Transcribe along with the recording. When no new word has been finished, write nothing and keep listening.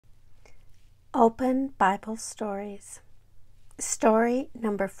Open Bible Stories. Story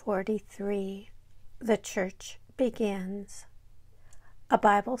number 43. The Church Begins. A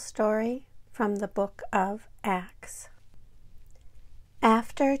Bible story from the book of Acts.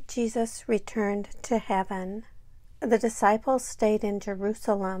 After Jesus returned to heaven, the disciples stayed in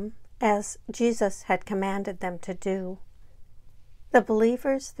Jerusalem as Jesus had commanded them to do. The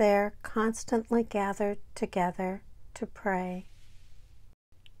believers there constantly gathered together to pray.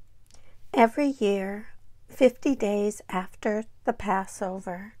 Every year, 50 days after the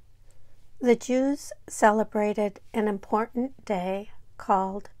Passover, the Jews celebrated an important day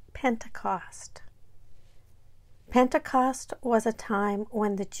called Pentecost. Pentecost was a time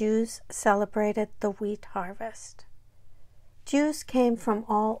when the Jews celebrated the wheat harvest. Jews came from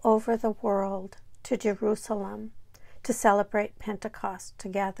all over the world to Jerusalem to celebrate Pentecost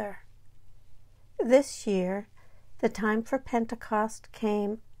together. This year, the time for Pentecost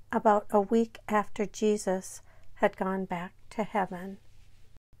came about a week after Jesus had gone back to heaven.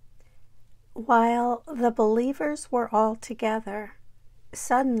 While the believers were all together,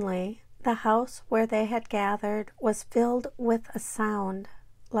 suddenly the house where they had gathered was filled with a sound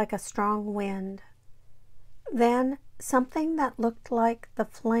like a strong wind. Then something that looked like the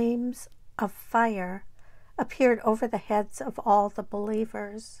flames of fire appeared over the heads of all the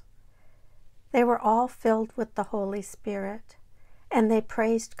believers. They were all filled with the Holy Spirit, and they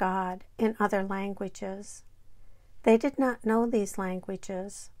praised God in other languages. They did not know these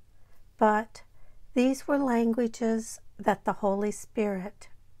languages, but these were languages that the Holy Spirit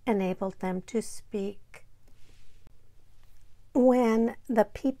enabled them to speak. When the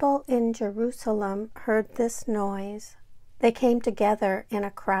people in Jerusalem heard this noise, they came together in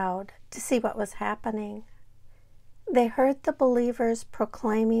a crowd to see what was happening. They heard the believers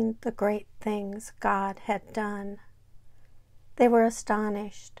proclaiming the great things God had done. They were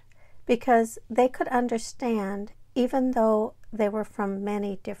astonished because they could understand even though they were from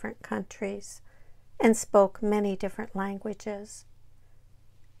many different countries and spoke many different languages.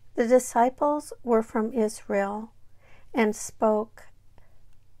 The disciples were from Israel and spoke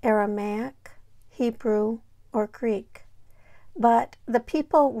Aramaic, Hebrew, or Greek, but the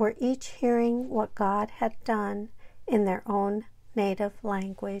people were each hearing what God had done in their own native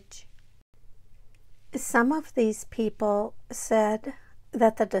language. Some of these people said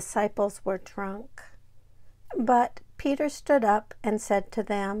that the disciples were drunk, but Peter stood up and said to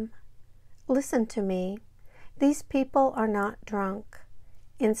them, "Listen to me, these people are not drunk.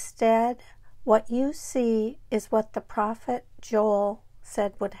 Instead, what you see is what the prophet Joel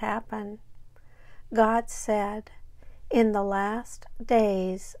said would happen. God said, 'In the last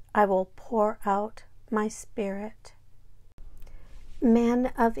days I will pour out my Spirit.'" Men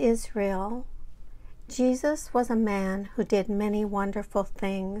of Israel, Jesus was a man who did many wonderful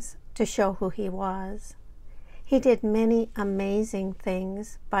things to show who he was. He did many amazing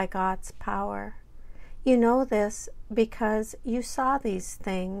things by God's power. You know this because you saw these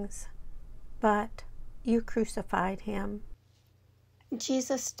things, but you crucified him.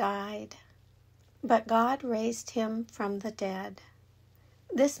 Jesus died, but God raised him from the dead.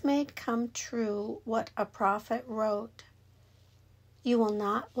 This made come true what a prophet wrote: "You will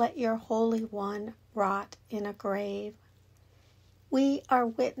not let your Holy One rot in a grave." We are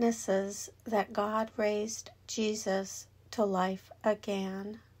witnesses that God raised Jesus to life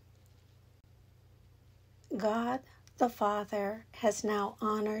again. God the Father has now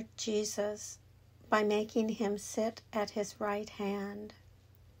honored Jesus by making him sit at his right hand,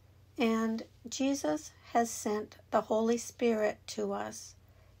 and Jesus has sent the Holy Spirit to us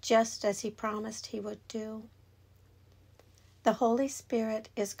just as he promised he would do. The Holy Spirit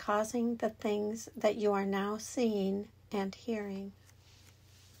is causing the things that you are now seeing and hearing.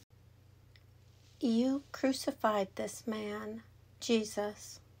 You crucified this man,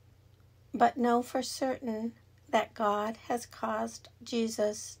 Jesus, but know for certain that God has caused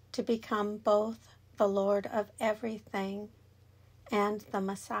Jesus to become both the Lord of everything and the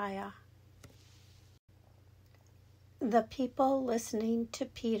Messiah. The people listening to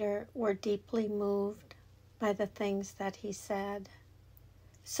Peter were deeply moved by the things that he said.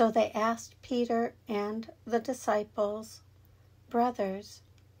 So they asked Peter and the disciples, "Brothers,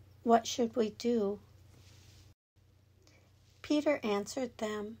 what should we do?" Peter answered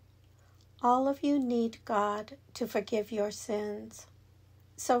them, "All of you need God to forgive your sins.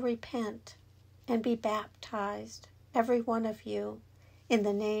 So repent and be baptized, every one of you, in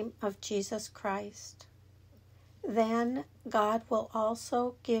the name of Jesus Christ. Then God will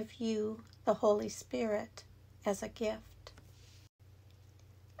also give you the Holy Spirit as a gift."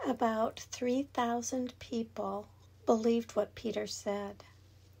 About 3,000 people believed what Peter said.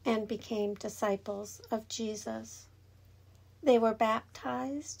 and became disciples of Jesus. They were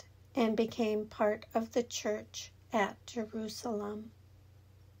baptized and became part of the church at Jerusalem.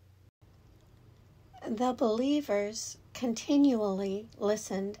 The believers continually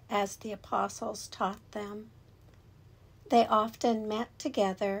listened as the apostles taught them. They often met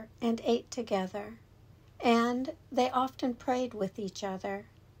together and ate together, and they often prayed with each other.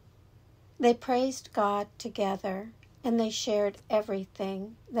 They praised God together, and they shared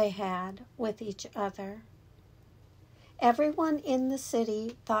everything they had with each other. Everyone in the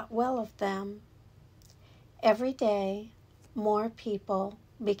city thought well of them. Every day, more people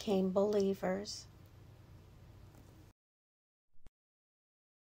became believers.